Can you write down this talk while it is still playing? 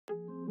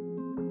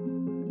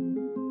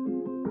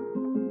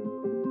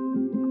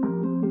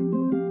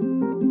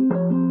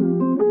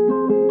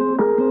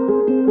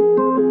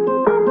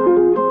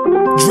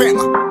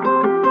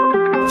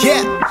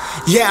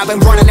Yeah, I've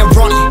been running and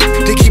running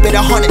to keep it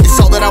 100,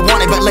 it's all that I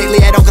wanted. But lately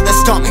I don't get the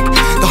stomach.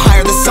 The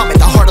higher the summit,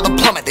 the harder the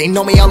plummet. They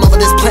know me all over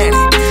this planet.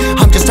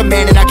 I'm just a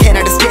man and I can't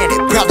understand it.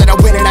 Proud that I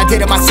win and I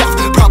did it myself.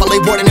 Probably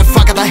wouldn't if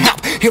I got the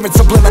help. Hearing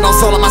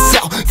subliminals all on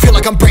myself. Feel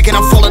like I'm breaking,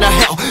 I'm falling to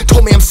hell.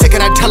 Told me I'm sick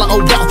and I tell her,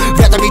 oh well.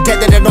 Rather be dead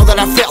than to know that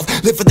I failed.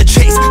 Live for the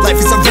chase, life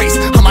is a race.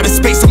 I'm out of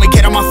space, I'ma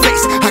get on my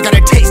face. I got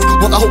a taste,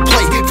 well the whole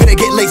plate finna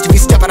get laced if you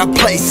step out of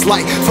place.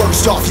 Like,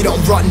 first off, you don't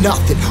run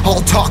nothing.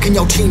 All talk and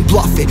your team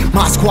bluff it.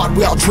 My squad,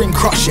 we all dream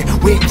crushing.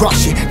 We ain't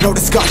rushing, no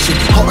discussion.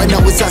 All I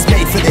know is us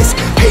made for this.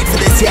 Paid for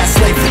this, yeah,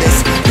 slave for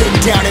this. Been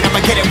down and I'ma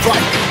get it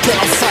right. Get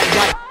on sight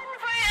like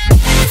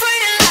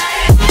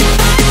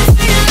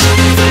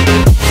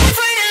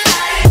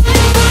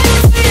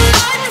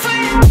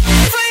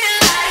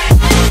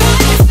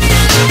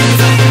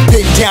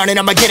down and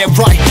I'ma get it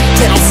right.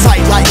 Dead on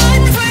sight like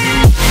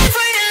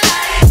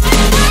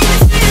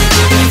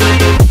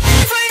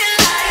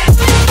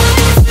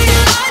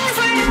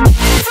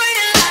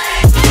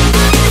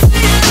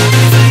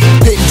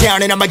been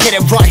down and I'ma get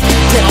it right.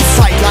 Dead on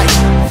sight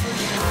like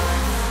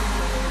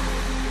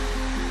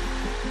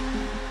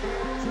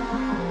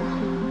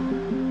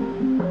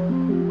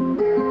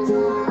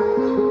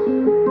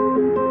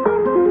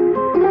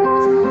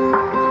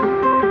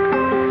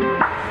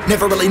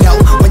never really know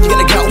when you're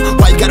gonna go.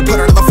 Why you gotta put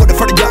another foot in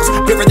front of yours?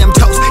 Bury them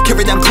toes,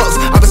 carry them close.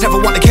 I was never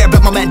one to care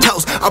about my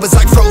mentos. I was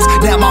like froze,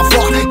 now I'm on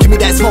floor. Give me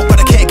that smoke, but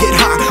I can't get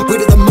high.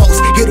 We do the most,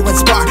 here to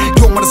inspire.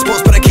 Doing what I'm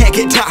supposed, but I can't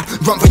get tired.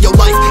 Run for your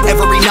life,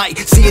 every night.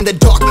 See in the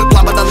dark,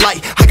 blind by the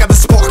light. I got the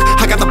spark,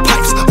 I got the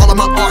pipes. All of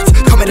my arts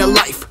coming to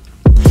life.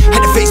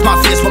 Had to face my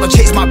fears while I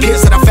chased my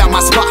peers, and I found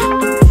my spot.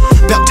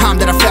 About time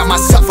that I found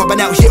myself. I've been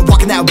out here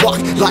walking that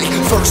walk. Like,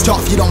 first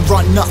off, you don't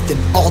run nothing.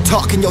 All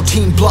talk and your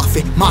team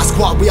bluffing. My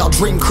squad, we all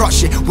dream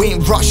crushing. We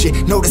ain't rushing,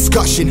 no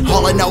discussion.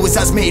 All I know is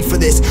I was made for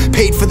this.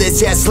 Paid for this,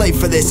 yeah, slave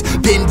for this.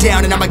 Been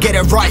down and I'ma get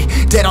it right.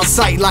 Dead on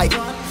sight like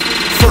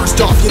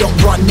first off, you don't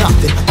run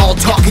nothing. All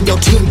talk and your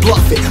team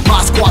bluffing. My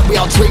squad, we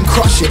all dream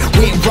crushing.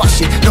 We ain't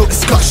rushing, no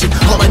discussion.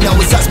 All I know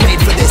is I was made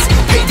for this.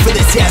 Paid for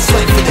this, yeah,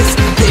 slave for this.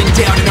 Been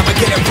down and I'ma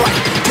get it right.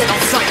 Dead on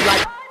sight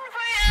like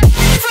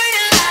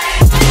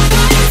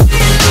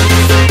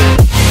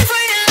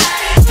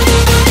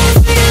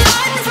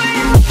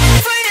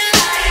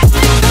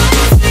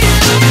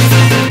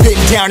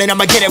down and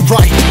I'ma get it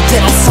right.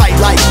 Dead on sight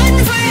like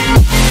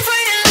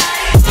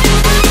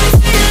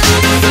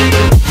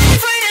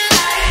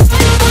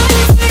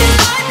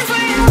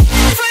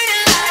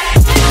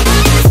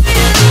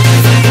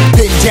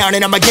been down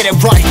and I'ma get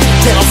it right.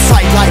 Dead on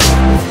sight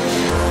like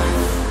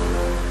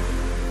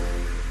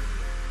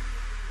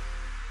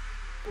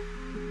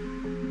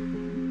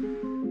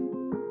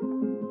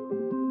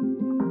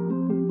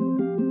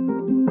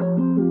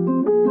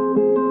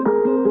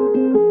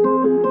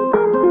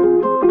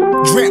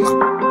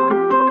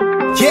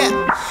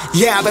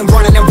yeah, I've been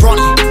running and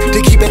running to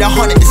keep it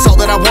 100, it's all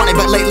that I wanted.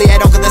 But lately I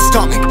don't get the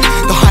stomach.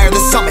 The higher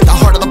the summit, the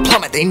harder the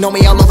plummet. They know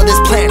me all over this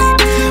planet.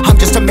 I'm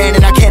just a man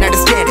and I can't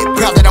understand it.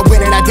 Proud that I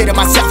win and I did it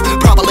myself.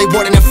 Probably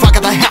wouldn't if I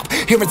got the help.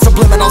 Hearing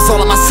subliminals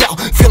all on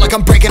myself. Feel like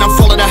I'm breaking, I'm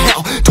falling to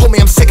hell. Told me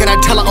I'm sick and I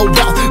tell her, oh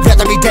well.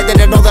 Rather be dead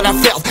than to know that I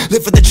failed.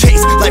 Live for the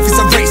chase, life is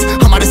a race.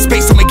 I'm out of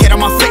space, I'ma get on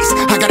my face.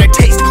 I got a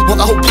taste, well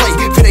the whole plate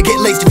finna get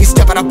laced if you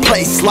step out of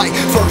place. Like,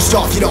 first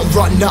off, you don't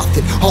run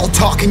nothing. All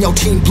talk and your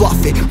team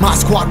bluffing. My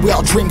squad, we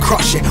all dream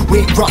crushing. We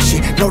ain't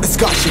rushing, no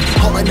discussion.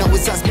 All I know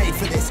is I was made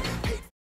for this.